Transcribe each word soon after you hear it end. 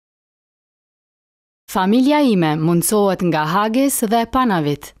Familja ime mundsohet nga hagis dhe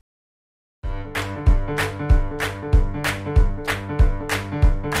panavit.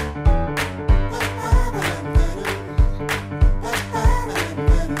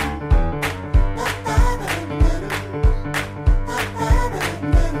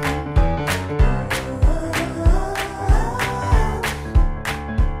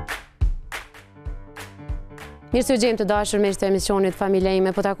 Mirë se u gjejmë të dashur me të emisionit Familja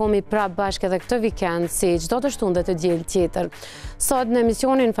Ime, po takomi prapë bashkë edhe këtë vikend, si çdo të shtunë dhe të diel tjetër. Sot në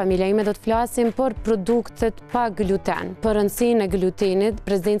emisionin Familja Ime do të flasim për produktet pa gluten, për rëndësinë e glutenit,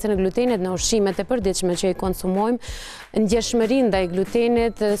 prezencën e glutenit në ushqimet e përditshme që i konsumojmë, ndjeshmërinë ndaj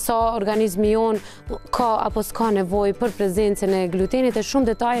glutenit, sa organizmi jon ka apo s'ka nevojë për prezencën e glutenit e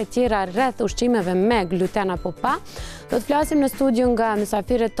shumë detaje tjera rreth ushqimeve me gluten apo pa. Do të flasim në studio nga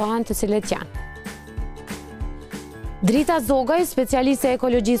mysafirët tanë të cilët janë Drita Zogaj, specialiste e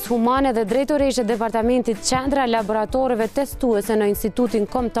ekologjisë humane dhe drejtoreshe Departamentit Qendra Laboratoreve Testuese në Institutin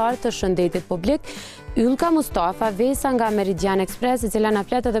Kombëtar të Shëndetit Publik, Ylka Mustafa Vesa nga Meridian Express, i cila na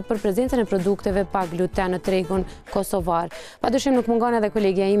flet edhe për prezencën e produkteve pa gluten në tregun kosovar. Padyshim nuk mungon edhe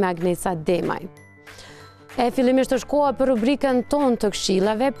kolegja ime Agnesa Demaj. Fillimisht është koha për rubrikën tonë të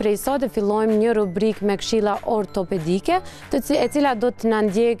këshillave, prej sot e fillojmë një rubrikë me këshilla ortopedike, e cila do të na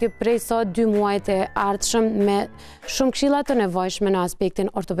ndjekë prej sot 2 muajt e ardhshëm me shumë këshilla të nevojshme në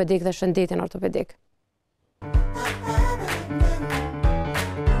aspektin ortopedik dhe shëndetin ortopedik.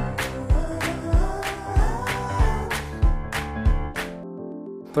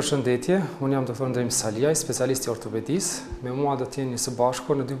 Përshëndetje, unë jam Dr. Ndjeshmëria, specialist i ortopedisë. Me mua do të jeni së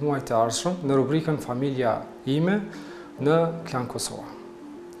bashku në 2 muajt e ardhshëm në rubrikën Familja Ime në Klan Kosova.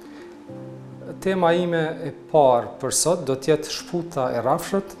 Tema ime e parë për sot do të jetë shputa e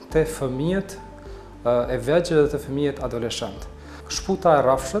rrafshët te fëmijët e vegjël dhe te fëmijët adoleshent. Shputa e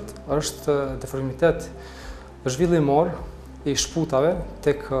rrafshët është deformitet zhvillimor i shputave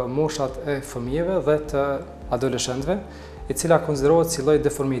tek moshat e fëmijëve dhe të adoleshentëve, e cila konsiderohet si lloj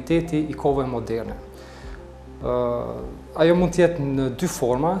deformiteti i kohëve moderne. Ajo mund të jetë në 2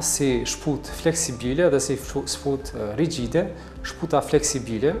 forma, si shputë fleksibile dhe si shputë rigjide. Shputa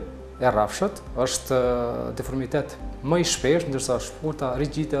fleksibile e rrafshët është deformitet më i shpesh, ndërsa shputa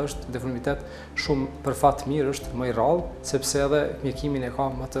rigjide është deformitet shumë për fat mirë, është më i rrallë, sepse edhe mjekimin e ka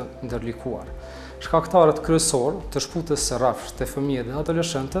më të ndërlikuar. Shkaktarët kryesorë të shputës së rrafshët te fëmijët dhe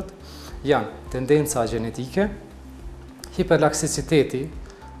adoleshentët janë tendenca gjenetike, hiperlaksiciteti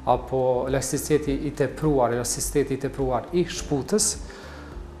apo laksiciteti i tepruar, elasticiteti i tepruar i shputës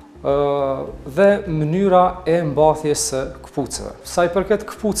dhe mënyra e mbathjes së këpucëve. Sa i përket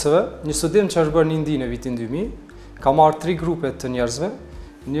këpucëve, një studim që është bërë në Indi në vitin 2000, ka marrë 3 grupe të njerëzve.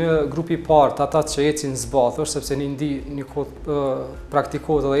 Një grup i parë të ata që ecin zbathur, sepse në Indi një kohë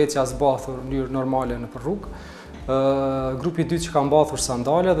praktikohet edhe ecja zbathur në mënyrë normale nëpër rrugë. Grupi 2 që ka mbathur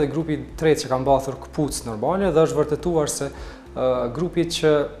sandale dhe grupi 3 që ka mbathur këpucë normale, dhe është vërtetuar se grupi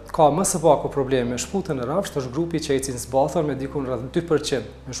që ka më së paku probleme me shputën e rrafshët është grupi që ecin zbathur me diku rreth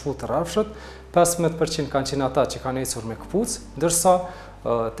 2% me shputë të rrafshët, 15% kanë qenë ata që kanë ecur me këpucë, ndërsa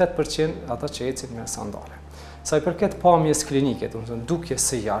 8% ata që ecin me sandale. Sa i përket pamjes klinike, domethënë dukjes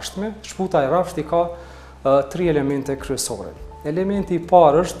së jashtme, shputa e rrafshët ka 3 elemente kryesore. Elementi i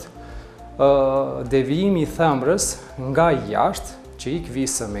parë është devijimi i themrës nga jashtë që ik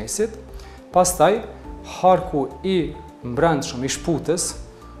vijës së mesit, pastaj harku i mbrendshëm i shputës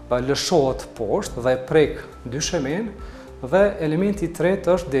lëshohet poshtë dhe prek dyshemen, dhe elementi i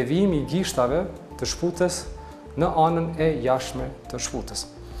tretë është devijimi i gishtave të shputës në anën e jashtme të shputës.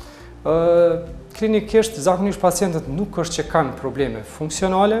 Klinikisht zakonisht pacientët nuk është që kanë probleme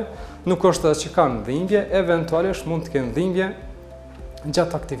funksionale, nuk është që kanë dhimbje, eventualisht mund të kenë dhimbje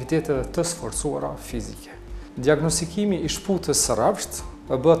gjatë aktiviteteve të sforcuara fizike. Diagnostikimi i shputës së rrafshët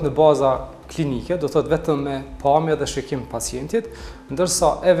bëhet në baza klinike, do të thotë vetëm me pamje dhe shikim pacientit,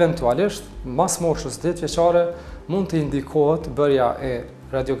 ndërsa eventualisht mas moshës 10 vjeçare mund të indikohet bërja e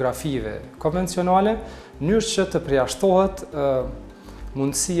radiografive konvencionale, në mënyrë që të përjashtohet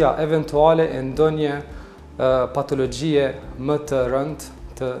mundësia eventuale e ndonjë patologjie më të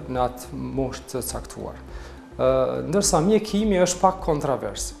rëndë në atë moshë të caktuar. Ndërsa mjekimi është pak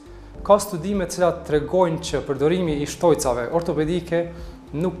kontrovers. Ka studime të cilat tregojnë që përdorimi i shtojcave ortopedike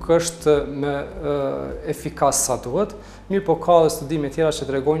nuk është më efikas sa duhet, mirë po ka dhe studime tjera që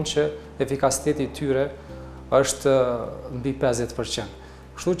tregojnë që efikasiteti i tyre është mbi 50%.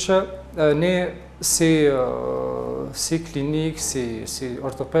 Kështu që ne si klinik, si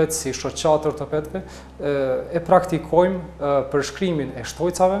ortoped, si shoqat ortopedëve, e praktikojmë përshkrimin e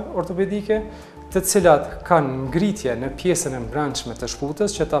shtojcave ortopedike, të cilat kanë ngritje në pjesën e mbrendshme të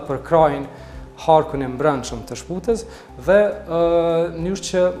shputës që ta përkrajnë harkun e mbrëmshëm të shputës dhe mënyrë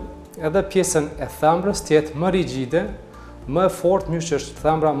që edhe pjesën e thembrës të jetë më rigjide, më e fortë, mënyrë që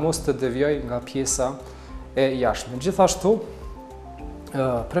thembra mos të devijojë nga pjesa e jashtme. Gjithashtu,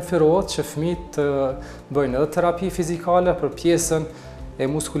 preferohet që fëmijët të bëjnë edhe terapi fizikale për pjesën e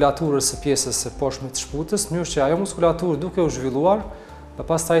muskulaturës së pjesës së poshtme të shputës, në mënyrë që ajo muskulaturë duke u zhvilluar,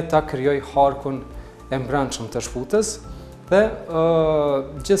 pastaj ta krijojë harkun e mbrëmshëm të shputës dhe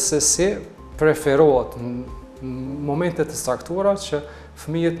gjithsesi preferohet në momente të saktuara që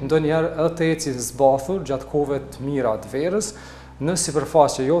fëmijët ndonjëherë edhe të ecin zbathur gjatë kohëve të mira të verës në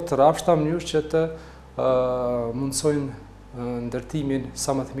sipërfaqe jo të rrapshta, në mënyrë që të mundsojnë ndërtimin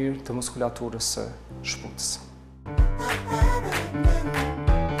sa më të mirë të muskulaturës së shputës.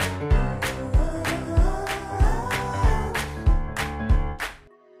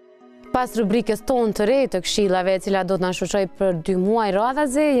 Pas rubrikës tonë të re të këshillave, e cila do të na shoqëroj për 2 muaj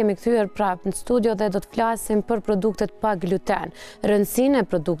radhazi, jemi kthyer prapë në studio dhe do të flasim për produktet pa gluten, rëndësinë e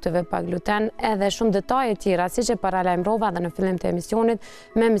produkteve pa gluten, edhe shumë detaje tjera, siç e paralajmërova edhe në fillim të emisionit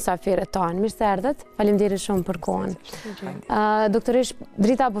me mysafirët tanë. Mirë se erdhët. Faleminderit shumë për kohën. Doktorish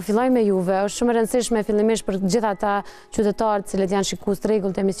Drita, po filloj me juve. Është shumë e rëndësishme fillimisht për gjithë ata qytetarë të cilët janë shikues të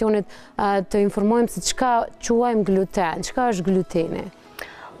rregullt të emisionit të informojmë se çka quajmë gluten, çka është gluteni.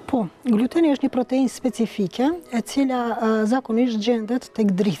 Po, gluteni është një proteinë specifike e cila zakonisht gjendet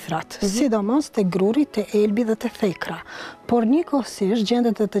tek drithrat, sidomos tek gruri, te elbi dhe te thekra. Por njëkohësisht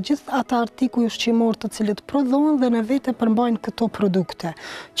gjendet edhe të gjithë ata artikuj ushqimor të cilët prodhohen dhe në vete përmbajnë këto produkte,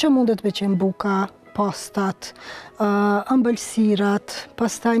 që mundet me qenë buka, pastat, ëmbëlsirat,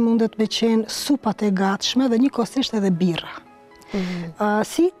 pastaj mundet me qenë supat e gatshme dhe njëkohësisht edhe birra.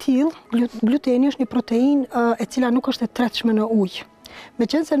 Si tillë, gluteni është një proteinë e cila nuk është e tretshme në ujë.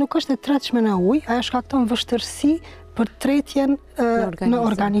 Meqense se nuk është e tretshme në ujë, ajo shkakton vështirësi për tretjen në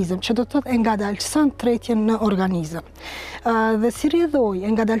organizëm, që do të thotë e ngadalëson tretjen në organizëm. Dhe si rrjedhoi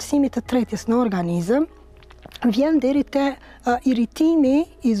e ngadalësimit të tretjes në organizëm, vjen deri te irritimi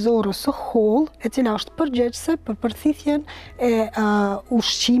i zorrës së hollë, e cila është përgjegjëse për përthithjen e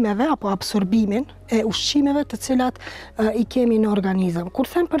ushqimeve apo absorbimin e ushqimeve të cilat i kemi në organizëm. Kur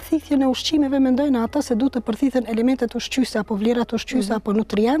them përthithjen e ushqimeve, mendojnë ata se duhet të përthithen elementet ushqyese apo vlerat ushqyese apo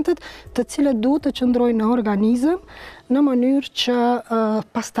nutrientët, të cilët duhet të qëndrojnë në organizëm në mënyrë që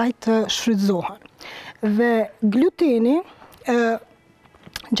pastaj të shfrytëzohen. Dhe gluteni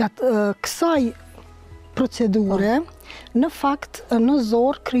gjatë kësaj procedure, në fakt në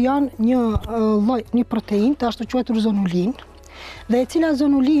zorë krijon një proteinë të ashtu quajtur zonulin, dhe e cila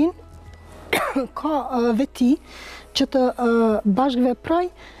zonulin ka veti që të bashkëveproj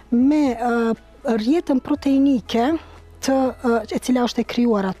me rrjetën proteinike e cila është e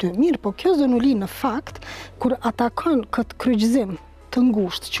krijuar aty. Mirë, po kjo zonulin në fakt kur atakon këtë kryqëzim të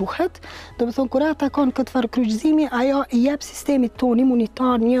ngushtë quhet, do të thonë kur atakon këtë farë kryqëzimi, ajo i jep sistemit ton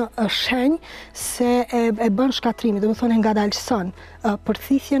imunitar një shenjë se e bën shkatrimin, do të thonë e ngadalëson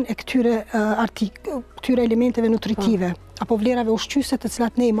përthithjen e këtyre elementeve nutritive apo vlerave ushqyese të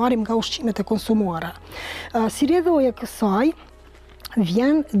cilat ne i marrim nga ushqimet e konsumuara. Si rrjedhojë kësaj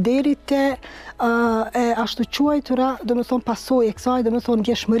vjen deri te ashtu quajtura, do të thonë pasojë e kësaj, do të thonë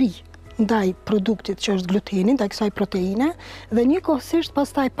ndjeshmëri ndaj produktit që është gluteni, ndaj kësaj proteine, dhe njëkohësisht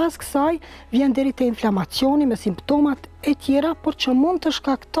pastaj pas kësaj vjen deri te inflamacioni me simptomat e tjera, por që mund të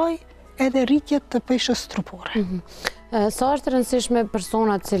shkaktoj edhe rritjet të peshës trupore. Sa është rëndësishme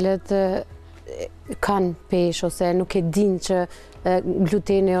personat cilët kanë peshë ose nuk e dinë që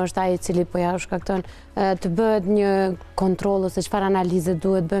gluteni është ai i cili po ja shkakton, të bëhet një kontroll ose çfarë analize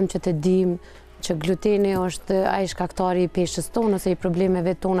duhet bëjmë që të dimë që gluteni është ai shkaktari i peshës tonë ose i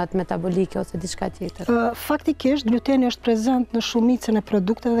problemeve tonat metabolike ose diçka tjetër? Faktikisht, gluteni është prezent në shumicën e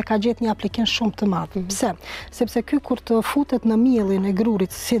produkteve dhe ka gjetë një aplikim shumë të madh. Pse? Sepse ky kur të futet në mielin e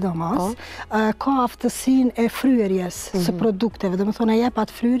grurit sidomos, ka aftësinë e fryerjes së produkteve, domethënë jep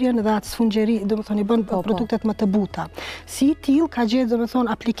atë fryrjen dhe atë sfungjeri, domethënë i bën produktet më të buta. Si tillë ka gjetë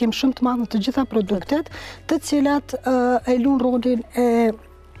domethënë aplikim shumë të madh në të gjitha produktet, të cilat e luajnë rolin e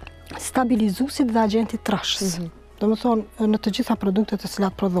stabilizuesit dhe agentit trashës. Do më thonë në të gjitha produktet të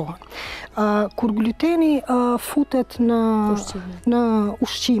cilat prodhohen. Kur gluteni futet në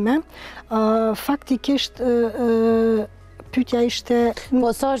ushqime, faktikisht pyetja ishte...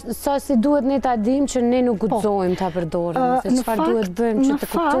 Po, sa si duhet ne ta dimë që ne nuk guxojmë ta përdorim, se çfarë duhet bëjmë që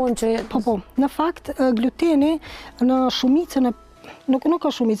të kuptojmë që... Po, në fakt, gluteni në shumicën e nuk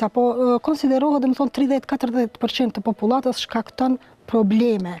ka shumica, po konsiderohet, dhe më thonë, 30-40% të popullatës shkakton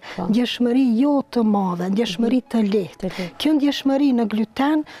probleme, ndjeshmëri jo të madhe, ndjeshmëri të lehtë. Kjo ndjeshmëri në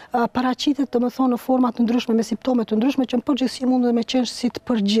gluten paraqitet domethënë në forma të ndryshme me simptome të ndryshme që në përgjithësi mund me qenë si të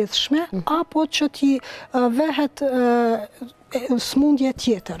përgjithshme apo që ti vehet smundje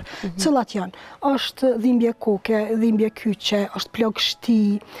tjetër. Cilat janë? Është dhimbje koke, dhimbje kyçe, është plagështi,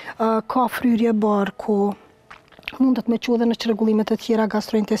 ka fryrje barku, mundet me qu edhe në çrregullime të tjera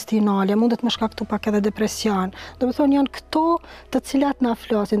gastrointestinale, mundet me shkaktu pak edhe depresion. Domethënë janë këto të cilat na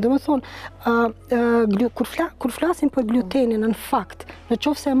flasin. Domethënë kur flasim për glutenin në fakt,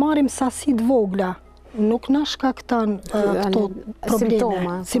 nëse marrim sasi të vogla, nuk na shkakton këto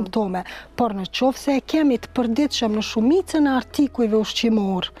probleme, simptome, por nëse e kemi të përditshëm në shumicën e artikujve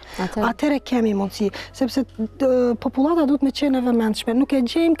ushqimor, atëherë kemi mundësi, sepse popullata duhet me qenë e vëmendshme, nuk e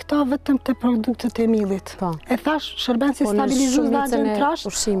gjejmë këta vetëm te produktet e millit. E thash, shërben si stabilizues dagën trash,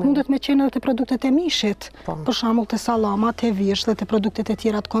 mundet me qenë edhe te produktet e mishit, për shembull te sallama, te vish dhe te produktet e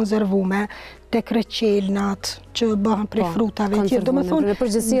tjera të konservume, te kreqelnat që bëhen prej frutave tjerë. Domethënë, në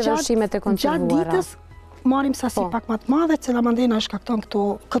përgjithësi edhe ushqimet e konservuara. Gjatë ditës marrim sasi pak më të madhe, që mandej na shkakton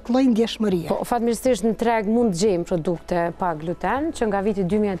këtë lloj ndjeshmërie. Po, fatmirësisht në treg mund të gjejmë produkte pa gluten, që nga viti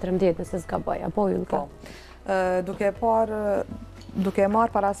 2013, nëse s'ka bëj, apo Ylka? Duke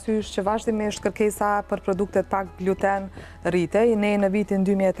marrë parasysh që vazhdimisht kërkesa për produktet pa gluten rritej, ne në vitin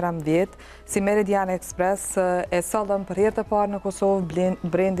 2013, si Meridian Express, e sollëm për herë të parë në Kosovë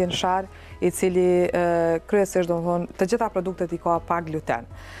brendin Shar, i cili kryesisht domethënë të gjitha produktet i ka pa gluten.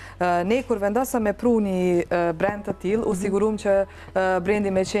 Ne kur vendosëm me pru një brand të tillë, u sigurum që brendi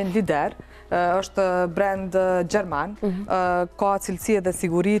me qenë lider, është brand gjerman, ka cilësi dhe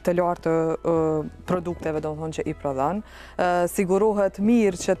siguri të lartë të produkteve domethënë që i prodhon. Sigurohet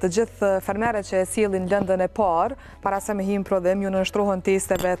mirë që të gjithë fermerët që e sjellin lëndën e parë, para se me him prodhim, ju nënshtrohen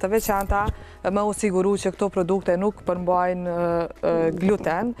testeve të veçanta, me u siguru që këto produkte nuk përmbajnë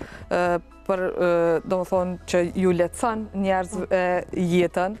gluten, për domethënë që ju lehtëson njerëzve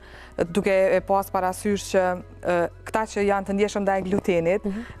jetën, duke e pas parasysh që këta që janë të ndjeshëm ndaj glutenit,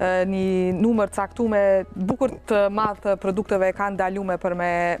 një numër caktuar bukur të madh të produkteve kanë ndaluar për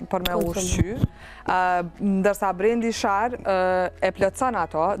me ushqy, ndërsa brendi Shar e plotson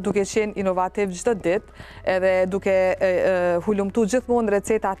ato, duke qenë inovativ çdo ditë, edhe duke hulumtu gjithmonë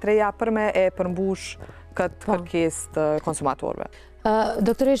receta të reja për me e përmbush këtë kërkesë të konsumatorëve.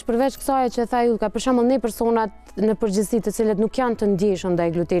 Doktoresh, përveç kësaj që tha Ylka, për shembull ne personat në përgjithësi të cilët nuk janë të ndjeshëm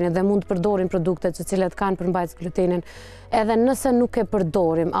ndaj glutenit dhe mund të përdorin produkte të cilat kanë përmbajtës glutenin, edhe nëse nuk e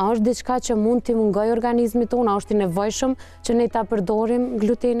përdorim, a është diçka që mund t'i mungoj organizmit tonë, a është i nevojshëm që ne ta përdorim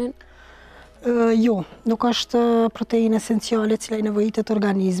glutenin? Jo, nuk është protein esenciale cila i nevojitet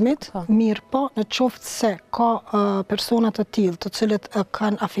organizmit, mirë po në qoftë se ka persona të tillë të cilët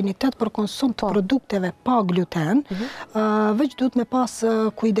kanë afinitet për konsum të produkteve pa gluten, veç duhet me pas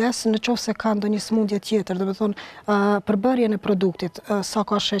kujdes në qoftë se kanë ndonjë smundje tjetër, domethënë përbërjen e produktit, sa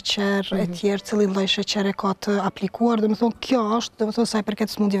ka sheqer e tjerë, cili lloj sheqere ka të aplikuar, domethënë kjo është domethënë sa i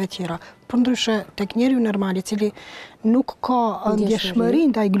përket smundjeve tjera. Përndryshe tek njeriu normal i cili nuk ka ndjeshmëri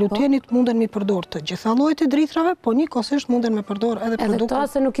ndaj glutenit, munden me përdor të gjitha llojet e drithrave, po njëkohësisht munden me përdor edhe produkte. Edhe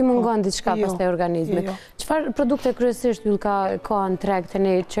këto se nuk i mungon diçka pastaj organizmit. Çfarë produkte kryesisht Ylka ka në treg të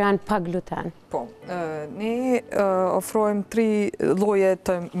ne që janë pa gluten? Po, ne ofrojmë 3 lloje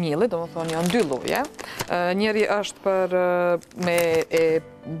të miellit, domethënë janë 2 lloje. Njëri është për me e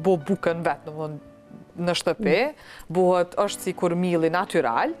bo bukën vet, domethënë në shtëpi, është si kur mielli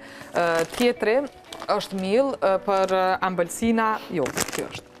natyral. Tjetri është miell për ambëlsina, jo, kjo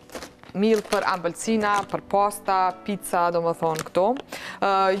është. Miell për ambëlsina, për pasta, pizza, domethënë këto.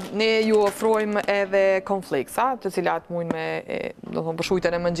 Ne ju ofrojmë edhe konfleksa, të cilat mujnë me, domethënë për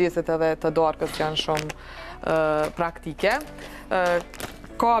shujtën e mëngjesit edhe të darkës që janë shumë praktike.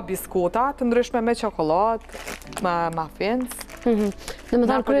 Ka biskota të ndryshme me çokoladë, muffins.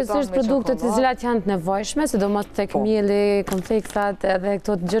 Domethënë kryesisht produktet të cilat janë të nevojshme, sidomos tek mielli, konfleksat edhe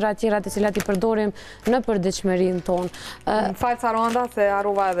këto gjëra tjera të cilat i përdorim në përditshmërinë tonë. Falë Saranda se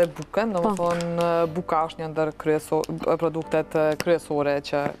harrova edhe bukën, domethënë buka është një ndër produktet kryesore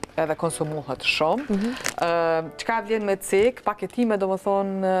që edhe konsumohet shumë. Çka vjen me cek, paketime,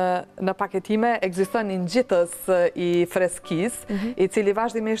 domethënë në paketime ekziston një ngjitës i freskisë, i cili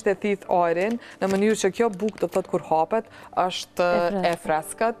vazhdimisht e thith ajrin në mënyrë që kjo bukë do thotë kur hapet është e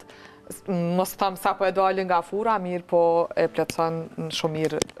freskët, mos thamë sa po e dalin nga fura, mirë po e plotson shumë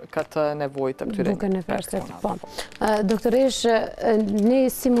mirë këtë nevojë të këtyre. Duke në vërtet, po. Doktoresh, ne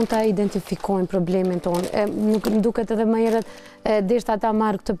si mund ta identifikojmë problemin tonë? Nuk duket edhe më herët deshta ta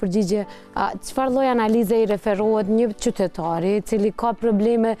marrë këtë përgjigje, çfarë lloj analize i referohet një qytetari i cili ka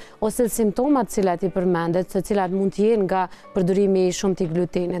probleme ose simptomat cilat i përmendet, se cilat mund të jenë nga përdorimi i shumtë i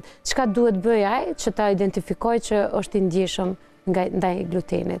glutenit. Çka duhet bëj ai që ta identifikojë që është i ndjeshëm ndaj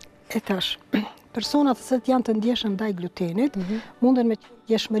glutenit? E tash, personat që janë të ndjeshëm ndaj glutenit munden me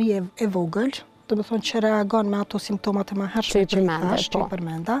ndjeshmëri e vogël, do të thonë që reagon me ato simptomat e mëhershme që i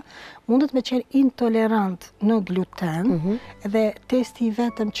përmenda, mundet me qenë intolerant në gluten, dhe testi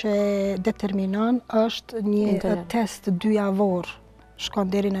vetëm që determinon është një test 2 javor,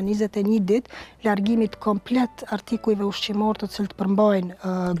 shkon deri në 21 ditë, largimit komplet artikujve ushqimor të cilët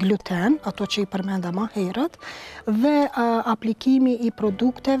përmbajnë gluten, ato që i përmenda më herët, dhe aplikimi i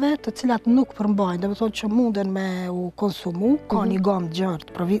produkteve të cilat nuk përmbajnë, dhe më thonë që munden me u konsumu, ka një gamë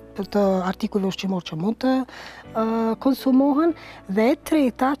gjertë të artikujve ushqimor që mund të konsumohen, dhe e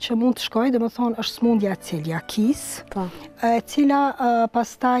treta që mund të shkoj, dhe më thonë është smundja celiakis, e cila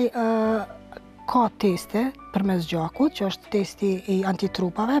pastaj ka teste përmes gjakut, që është testi i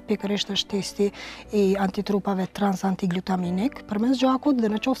antitrupave, pikërisht është testi i antitrupave transantiglutaminik përmes gjakut, dhe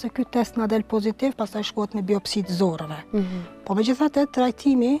në qoftë se ky test na del pozitiv, pastaj shkohet me biopsi të zorrave. Po megjithatë,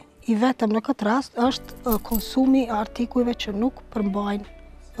 trajtimi i vetëm në këtë rast është konsumi i artikujve që nuk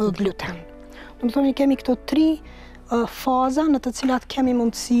përmbajnë gluten. Do të thonë kemi këto 3 faza në të cilat kemi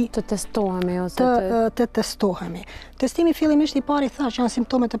mundësi të testohemi ose të testohemi. Testimi fillimisht i pari thash janë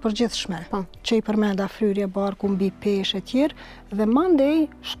simptomet e përgjithshme, që i përmenda fryrje, barku, mbi peshë e tjerë, dhe mandej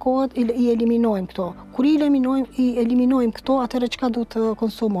shkohet i eliminojmë këto. Kur i eliminojmë këto, atëherë çka duhet të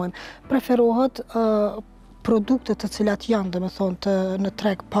konsumojmë? Preferohet produkte të cilat janë, dhe me thonë, në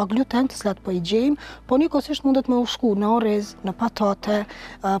treg pa gluten, të cilat po i gjejmë, po njëkohësisht mundet me u shku në orez, në patate,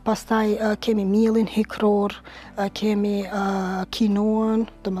 pastaj kemi mielin hikror, kemi kinoën,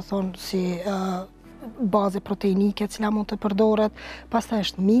 dhe me thonë si bazë proteinike cila mund të përdoret, pastaj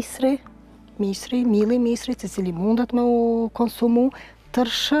është mieli misri, i cili mundet me u konsumu,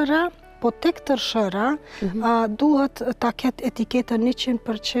 tërshëra. Po tek tërshëra duhet ta ketë etiketën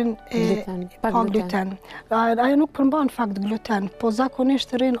 100% pa gluten. Ajo nuk përmban fakt gluten, po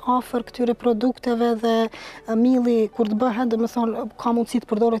zakonisht rrin afër këtyre produkteve dhe mielli kur të bëhet, do të thonë ka mundësi të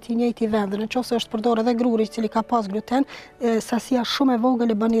përdoret i njëjti vend. Nëse është përdorur edhe gruri i cili ka pas gluten, sasia shumë e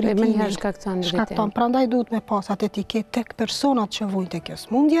vogël e bën irritimin. Shkakton. Prandaj duhet me pas atë etiketë tek personat që vujnë tek kjo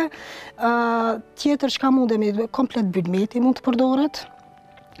smundje. Tjetër çka mundemi, komplet bylmeti mund të përdoret.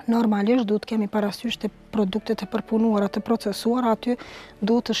 Normalisht duhet kemi parasysh të produktet e përpunuara, të procesuara, aty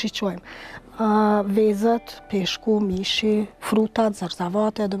duhet të shiqojmë. Vezët, peshku, mishi, frutat,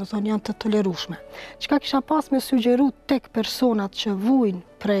 zarzavate, do të thonë janë të tolerueshme. Çka kisha pas me sugjeru tek personat që vujnë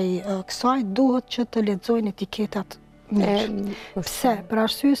prej kësaj, duhet që të lexojnë etiketat mirë. Pse? Për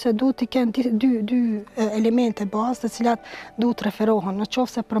arsye se duhet të kenë dy elemente bazë të cilat duhet referohen, në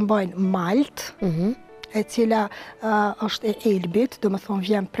qoftë se përmbajnë malt, e cila është e elbit, do më thonë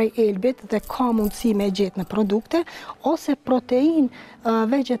vjen prej elbit dhe ka mundësi me gjetë në produkte, ose protein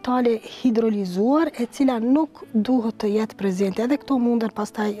vegetale hidrolizuar, e cila nuk duhet të jetë prezente, edhe këto munden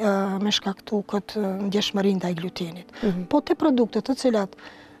pastaj me shkaktu këtë ndjeshmëri ndaj glutenit. Po te produkte të cilat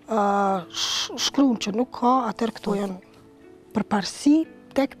shkruan që nuk ka, atëherë këto janë përparësi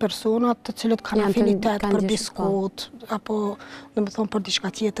tek personat të cilët kanë afinitet për biskut, apo do të thonë për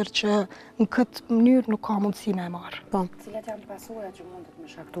diçka tjetër që në këtë mënyrë nuk ka mundësi me marr. Cilat janë pasojat që mundet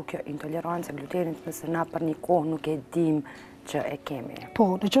me shkaktu kjo intolerancë e glutenit nëse na për një kohë nuk e dim që e kemi?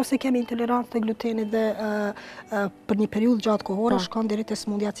 Po, nëse kemi intolerancë të glutenit dhe për një periudhë gjatë kohore shkon deri te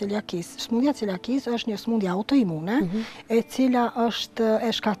smundja celiakis. Smundja celiakis është një smundje autoimune, e cila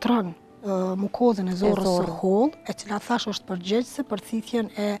e shkatron mukozën e zorrës së hollë, e cila thash është përgjegjëse për thithjen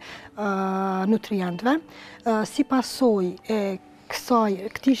e nutrientëve. Si pasojë e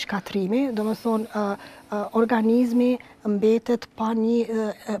këtij shkatrimi, do të thonë organizmi mbetet pa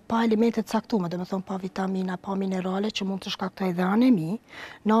elemente të caktuara, do të thonë pa vitamina, pa minerale që mund të shkaktojë dhe anemi.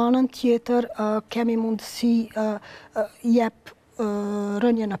 Në anën tjetër kemi mundësi jep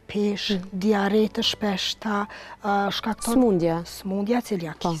rënje në peshë, diare të shpeshta, shkakton smundja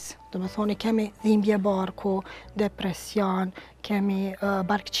celiakis. Do të thonë kemi dhimbje barku, depresion, kemi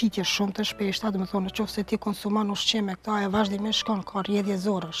barkëqitje shumë të shpeshta, do të thonë nëse ti konsumon ushqime këto ajo vazhdimisht shkon ka rrjedhje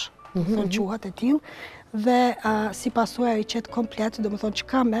zorrësh. Do të thonë quhet e tillë dhe si pasojë ai qet komplet, do të thonë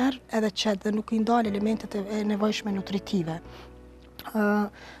çka merr edhe qet dhe nuk i ndal elementet e nevojshme nutritive.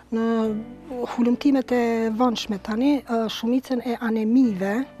 Në hulumtimet e vonshme tani, shumicën e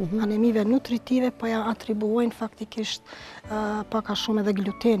anemive nutritive, po ja atribuojnë faktikisht pak a shumë edhe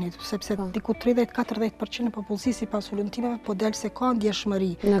glutenit, sepse diku 30-40% në popullsi pas hulumtimeve po del se ka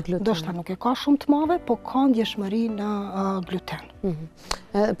ndjeshmëri. Ndoshta nuk e ka shumë të madhe, po ka ndjeshmëri në gluten.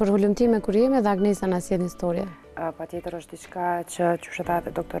 Për hulumtime kur jemi dhe Agnesa na sjell një historie. Pa tjetër është diçka që qështetat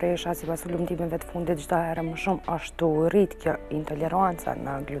e doktoresha, si pas hulumtimeve të fundit, çdo herë më shumë ashtu rrit kjo intoleranca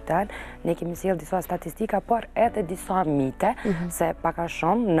në gluten. Ne kemi sjell disa statistika, por edhe disa mite, se pak a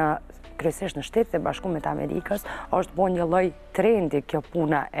shumë në kryesisht në Shtetet e Bashkuara të Amerikës është bo një lloj trendi kjo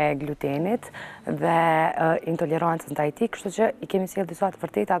puna e glutenit dhe intolerancës ndaj tij, kështu që i kemi sjell disa të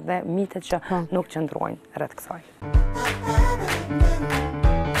vërteta dhe mitet që nuk qëndrojnë rreth kësaj.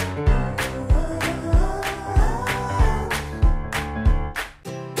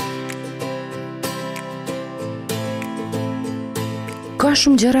 Ka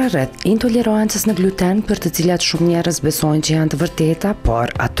shumë gjëra rreth intolerancës në gluten për të cilat shumë njerëz besojnë që janë të vërteta, por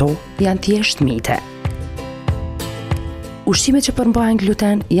ato janë thjesht mite. Ushqimet që përmbajnë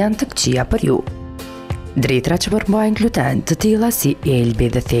gluten janë të këqija për ju. Drithra që përmbajnë gluten, të tilla si elbi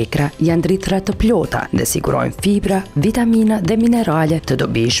dhe thekra, janë drithra të plota dhe sigurojnë fibra, vitamina dhe minerale të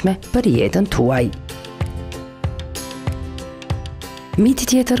dobishme për jetën tuaj. Miti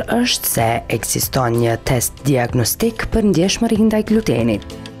tjetër është se ekziston një test diagnostik për ndjeshmërinë ndaj glutenit.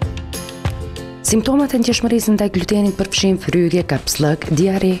 Simptomat e ndjeshmërisë ndaj glutenit përfshin fryrje, kapslëk,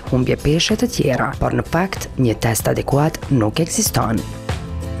 diare, humbje peshe të tjera, por në fakt një test adekuat nuk ekziston.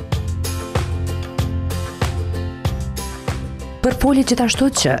 Për folit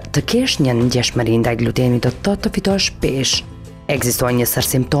gjithashtu që të kesh një ndjeshmëri ndaj glutenit do të thotë të fitosh peshë. Ekzistojnë një sër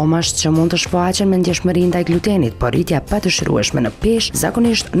simptomash që mund të shfaqen me ndjeshmëri ndaj glutenit, por rritja pa dëshirueshme në peshë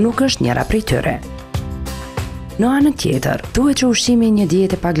zakonisht nuk është njëra prej tyre. Në anën tjetër, thuhet që ushqimi i një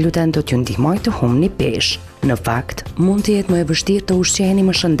diete pa gluten do t'ju ndihmojë të humni peshë. Në fakt, mund të jetë më e vështirë të ushqeni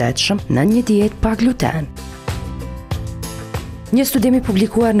më shëndetshëm në një dietë pa gluten. Një studim i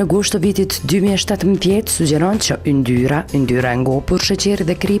publikuar në gusht të vitit 2017 sugjeron që yndyra e ngopur, sheqeri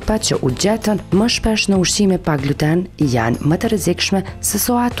dhe kripa që u gjetën më shpesh në ushqime pa gluten janë më të rrezikshme se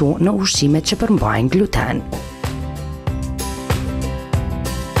sa ato në ushqimet që përmbajnë gluten.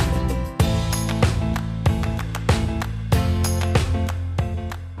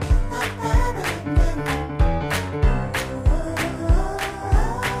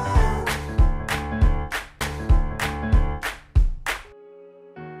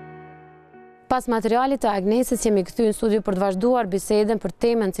 Pas materialit të Agnesës jemi kthy në studio për të vazhduar bisedën për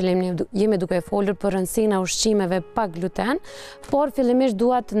temën cilën jemi duke folur për rëndësinë e ushqimeve pa gluten, por fillimisht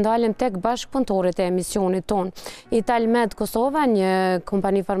dua të ndalem tek bashkëpunëtorët e emisionit ton. Italmed Kosova, një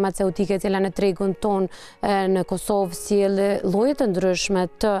kompani farmaceutike e cila në tregun ton në Kosovë sjell lloje të ndryshme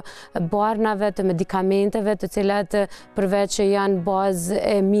të barnave, të medikamenteve, të cilat përveç që janë bazë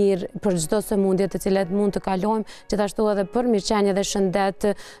e mirë për çdo sëmundje të cilat mund të kalojmë, gjithashtu edhe për mirëqenie dhe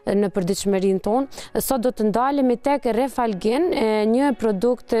shëndet në përditshmërinë tonë. Sot do të ndalemi tek Refalgen, një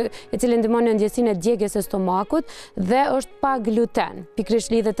produkt i cili ndihmon në ndjesinë e djegjes së stomakut dhe është pa gluten.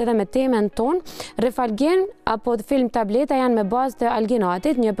 Pikërisht lidhet edhe me temën tonë. Refalgen apo film tableta janë me bazë të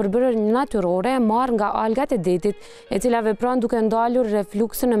alginatit, një përbërje natyrore e marrë nga algat e detit, e cila vepron duke ndalur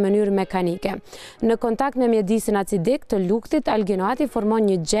refluksin në mënyrë mekanike. Në kontakt me mjedisin acidik të luktit, alginati formon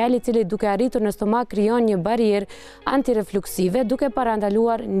një gjel i cili duke arritur në stomak krijon një barierë antirefluksive duke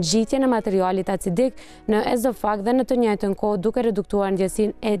parandaluar ngjitjen e materialit acidik në ezofag dhe në të njëjtën kohë duke reduktuar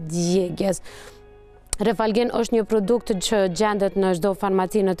ndjesinë e djegjes. Refalgen është një produkt që gjendet në çdo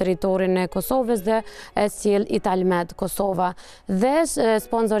farmaci në territorin e Kosovës dhe e sjell Italmed Kosova. Dhe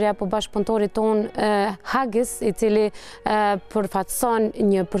sponsorja apo bashkëpunëtori ton Hagis, i cili përfaqëson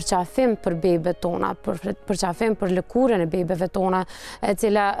një përqafim për bebet tona, përqafim për lëkurën e bebeve tona, e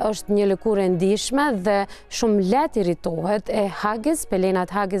cila është një lëkurë e ndihshme dhe shumë lehtë irritohet. Hagis,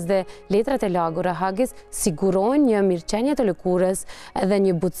 pelenat Hagis dhe letrat e lagura Hagis sigurojnë një mirëqenie të lëkurës dhe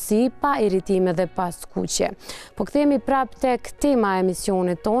një butësi pa irritime dhe pa kuqe. Po kthehemi prap tek tema e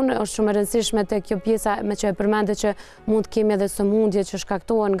emisionit tonë, është shumë e rëndësishme tek kjo pjesa me që e përmendet që mund të kemi edhe sëmundje që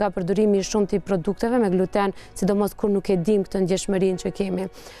shkaktohen nga përdorimi i shumtë i produkteve me gluten, sidomos kur nuk e dim këtë ndjeshmërinë që kemi.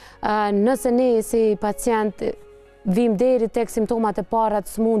 Nëse ne si pacient vim deri tek simptomat e para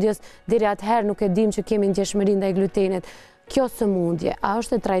të sëmundjes, deri atëherë nuk e dim që kemi ndjeshmëri ndaj glutenit. Kjo sëmundje, a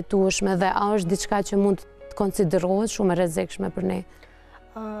është e trajtueshme dhe a është diçka që mund të konsiderohet shumë e rrezikshme për ne?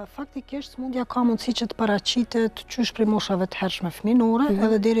 Faktikisht, sëmundja ka mundësi që të paraqitet qysh prej moshave të hershme fëminore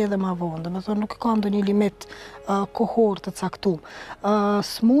edhe deri edhe ma vonë. Domethënë nuk ka ndonjë limit kohor të caktuar.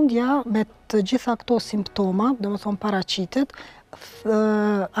 Sëmundja me të gjitha këto simptoma, domethënë paraqitet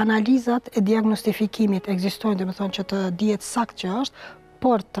analizat e diagnostifikimit ekzistojnë, dhe me thonë që të dihet sakt që është,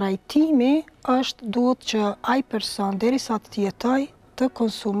 por trajtimi duhet që ai person derisa të jetoj të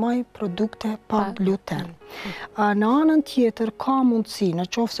konsumoj produkte pa gluten. Në anën tjetër ka mundësi, në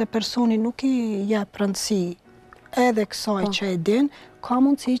qoftë se personi nuk i jep rëndësi edhe kësaj që e din, ka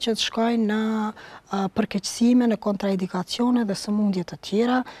mundësi që të shkoj në përkeqësime, në kontraindikacione dhe sëmundje të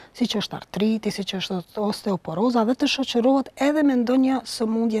tjera, si që është artriti, si që është osteoporoza, dhe të shoqërohet edhe me ndonjë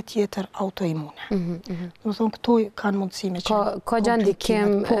sëmundje tjetër autoimune. Do të thonë, këto kanë mundësi me që... Ka gjë ndikim...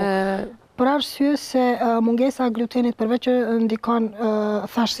 Për arsye se mungesa e glutenit përveç që ndikon,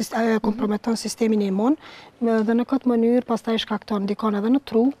 komprometon sistemin imun, dhe në këtë mënyrë pastaj shkakton ndikon edhe në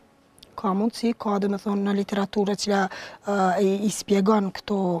tru, ka mundësi, ka dhe me thonë në literaturë cila i spjegon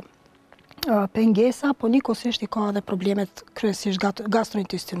këto pengesa, po njëkohësisht i ka edhe problemet kryesisht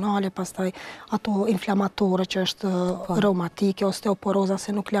gastrointestinale, pastaj ato inflamatore që është reumatike, osteoporoza,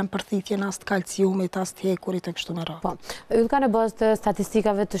 se nuk lën përthithjen as të kalciumit, as të hekurit e kështu me radhë. Yllka, në bazë të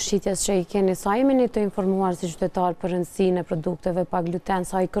statistikave të shitjes që i keni, sa jemi një të informuar si qytetar për rëndësinë e produkteve pa gluten,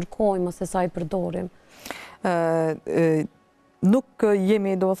 sa i kërkojmë ose sa i përdorim? Nuk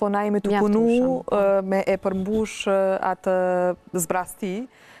jemi, do më thonë, na jemi të punu me e përmbush atë zbrasti,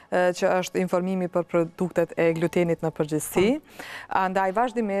 që është informimi për produktet e glutenit në përgjithësi. Andaj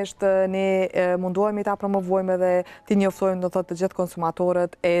vazhdimisht ne mundohemi ta promovojmë dhe t'i njoftojmë të gjithë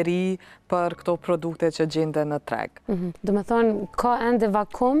konsumatorët e ri për këto produkte që gjenden në treg. Do me thonë, ka ende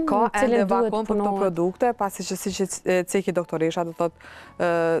vakum? Ka ende vakum për këto produkte, pasi që si që ceki doktoresha, do thotë,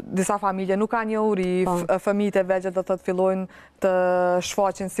 disa familje nuk ka një uri, fëmijët e vegjël do thotë fillojnë të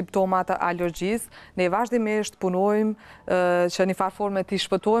shfaqin simptomat të alergjisë. Ne vazhdimisht punojmë që një farë forme t'i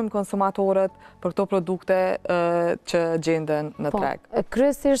shpëtojmë konsumatorët për këto produkte që gjenden në treg.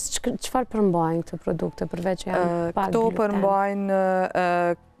 Kryesisht, çfarë përmbajnë këto produkte përveç që janë pa gluten? Këto përmbajnë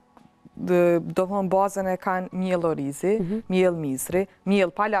do thonë bazën e kanë miell orizi, miell misri, miell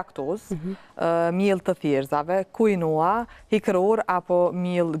pa laktoz, miell të thjerrzave, quinoa, hikëror apo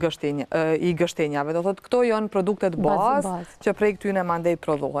miell i gështenjave. Do thotë këto janë produktet bazë që prej këtyne mandej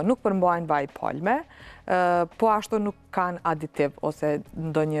prodhohen. Nuk përmbajnë vaj palme, po ashtu nuk kanë aditiv ose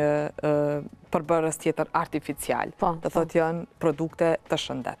ndonjë përbërës tjetër artificial. Do thotë janë produkte të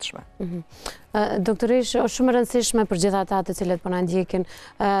shëndetshme. Doktorish, është shumë rëndësishme për gjitha ata të cilët po na ndjekin,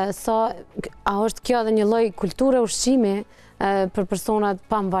 a është kjo edhe një lloj kulture ushqimi për personat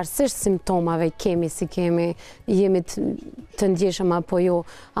pavarësisht simptomave kemi si kemi, jemi të ndjeshëm apo jo.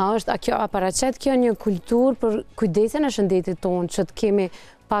 A paraqet kjo një kulturë për kujdesin e shëndetit tonë, që të kemi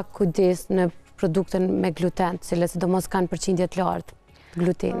pak kujdes në produkten me gluten, cilët sidomos kanë përqindje të lartë të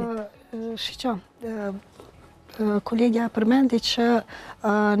glutenit? Shiqo, kolegja përmendi që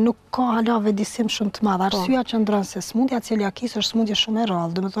nuk ka hala vedisim shumë të madh. Arsyeja që ndron se sëmundja e celiakisë është sëmundje shumë e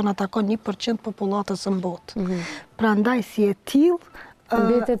rrallë, do të thonë atakon 1% popullatës së botë. Prandaj si e tillë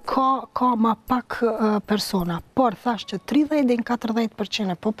ka ma pak persona, por thash që 30 deri në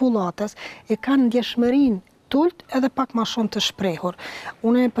 40% e popullatës e kanë ndjeshmërinë tult edhe pak ma shumë të shprehur.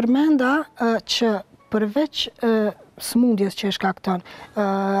 Unë e përmenda që përveç sëmundjes që e shkakton,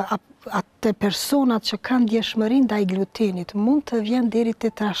 atë personat që kanë ndjeshmërinë ndaj glutenit mund të vjen deri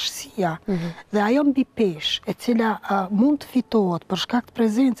te trashësia. Dhe ajo mbi peshë, e cila mund të fitohet për shkak të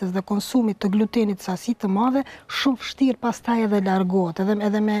prezencës dhe konsumit të glutenit sasi të madhe, shumë vështirë pastaj edhe largohet.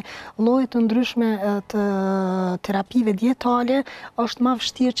 Edhe me lloje të ndryshme të terapive dietale është më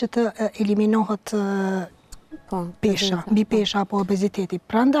vështirë që të eliminohet pesha, mbi pesha apo obeziteti.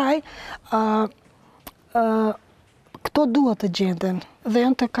 Prandaj këto duhet të gjenden dhe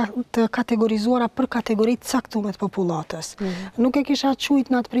janë të kategorizuara për kategoritë caktuar të popullatës. Nuk e kisha qujt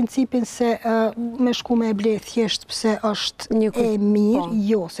në atë principin se me shku me e ble thjesht pse është e mirë,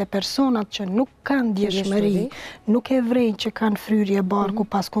 jo, se personat që nuk kanë ndjeshmëri, nuk e vrejnë që kanë fryrje barku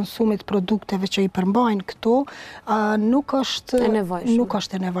pas konsumit produkteve që i përmbajnë këto, nuk është e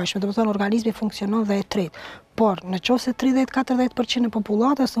nevojshme. Do të thonë organizmi funksionon dhe e tretë. Por, në qoftë se 30-40% e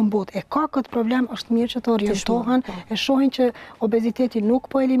popullatës në botë e ka këtë problem, është mirë që të orientohen, e shohin që obeziteti nuk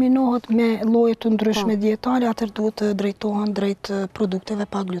po eliminohet me lloje të ndryshme dietale, atëherë duhet të drejtohen drejt produkteve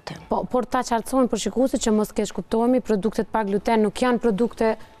pa gluten. Por ta qartësojmë për shikuesit që mos keq kuptohemi, produktet pa gluten nuk janë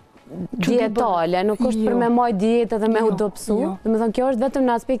produkte dietale, nuk është për me majt dietë dhe me u dobësu. Do të thonë kjo është vetëm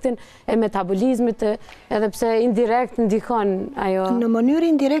në aspektin e metabolizmit, edhe pse indirekt ndikon ajo. Në mënyrë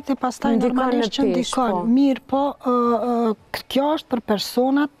indirekte pastaj normalisht që ndikon. Mirë, po kjo është për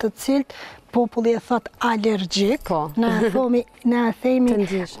personat të cilët populli e thot alergjik, ne themi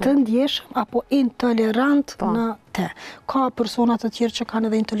të ndjeshëm apo intolerant në te. Ka persona të tjerë që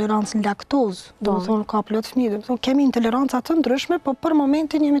kanë edhe intolerancë në laktozë, do të thonë ka plot fëmijë, do të thonë kemi intoleranca të ndryshme, po për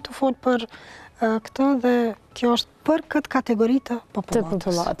momentin jemi të folë për këtë dhe kjo është për këtë kategori të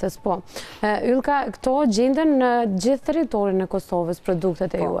popullatës. Po. Ylka, këto gjenden në gjithë teritorin e Kosovës,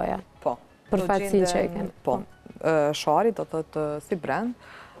 produktet e juaja? Po. Për fatësin që e kenë? Po. Shari, do të thotë si brand,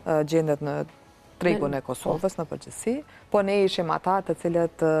 gjendet në tregun e Kosovës në përgjithësi, po ne ishim ata të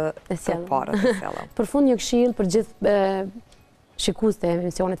cilët të parët e sjellëm. Për fund një këshill për gjithë shikuesit e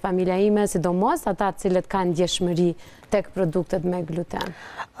emisionit Familja Ime, sidomos ata të cilët kanë ndjeshmëri tek produktet me gluten.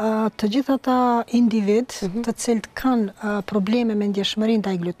 Të gjithë ata individ të cilët kanë probleme me ndjeshmërinë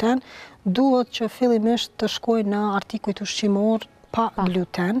ndaj gluten, duhet që fillimisht të shkojnë në artikujt ushqimor pa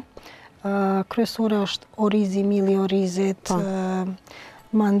gluten. Kryesore është orizi, milli i orizit,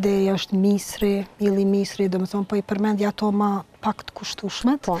 mandej është misri, milli misri, do më thonë, po i përmendja ato ma pak të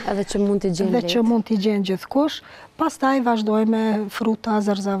kushtueshmet. Po, edhe që mund t'i gjenë Edhe që mund t'i gjenë gjithkush. Pastaj vazhdoj me fruta,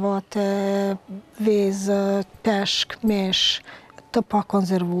 zarzavate, vezë, peshk, mesh, të pa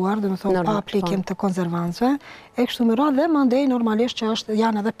konzervuar, do më thonë, pa aplikim të konzervancëve. E kështu me radhë dhe mandej normalisht që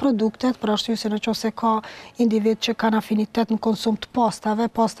janë edhe produktet, për arsye se nëse ka individ që kanë afinitet në konsum të pastave,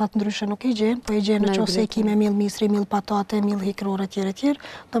 pastat ndryshe nuk i gjenë, po i gjenë nëse i ki me mill misri, mill patate, mill hikror etj.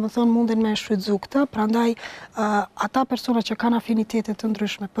 Do më thonë munden me shfrytzu këtë, prandaj ata persona që kanë afinitetet të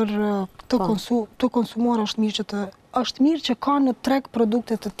ndryshme për të konsumuar është mirë që ka në treg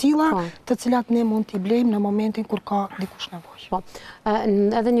produkte të tilla, të cilat ne mund t'i blejmë në momentin kur ka dikush nevojë. Po.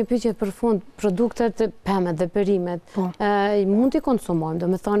 Edhe një pyetje për fund, produktet pemet dhe perimet, mund t'i konsumojmë, do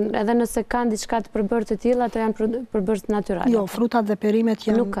të thonë, edhe nëse kanë diçka të përbërë të tilla, ato janë përbërës natyrale. Jo, frutat dhe perimet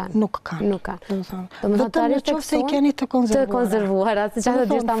nuk kanë. Do të nëse i keni të konzervuara, siç ato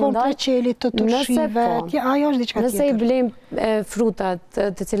gjithë ta mundoj. Të qelit, të tushive, ajo është diçka tjetër. Nëse i blejmë frutat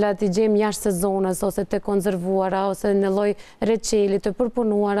të cilat i gjejmë jashtë sezonës ose të konzervuara ose në lloj reçeli të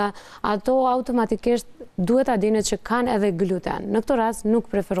përpunuara, ato automatikisht duhet ta dini që kanë edhe gluten. Në këtë rast nuk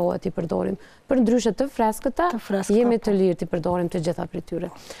preferohet t'i përdorim. Përndryshe të freskëta, jemi të lirë t'i përdorim të gjitha prej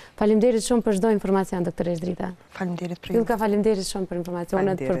tyre. Faleminderit shumë për çdo informacion, doktoresh Drita. Faleminderit për ju. Ylka, faleminderit shumë për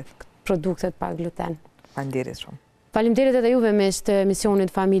informacionet për produktet pa gluten. Faleminderit shumë. Faleminderit edhe juve me të emisionit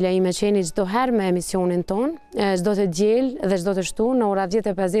Familja Ime që jeni çdo herë me emisionin ton, çdo të diel dhe çdo të shtunë në ora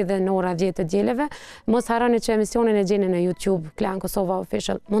 10:50 dhe në ora 10 të dieleve. Mos harroni që emisionin e gjeni në YouTube Klan Kosova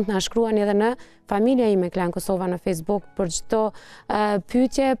Official. Mund të na shkruani edhe në Familja Ime Klan Kosova në Facebook për çdo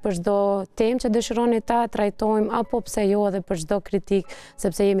pyetje, për çdo temë që dëshironi ta trajtojmë apo pse jo edhe për çdo kritik,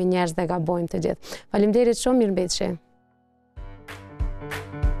 sepse jemi njerëz dhe gabojmë të gjithë. Faleminderit shumë, mirëmbëjtje.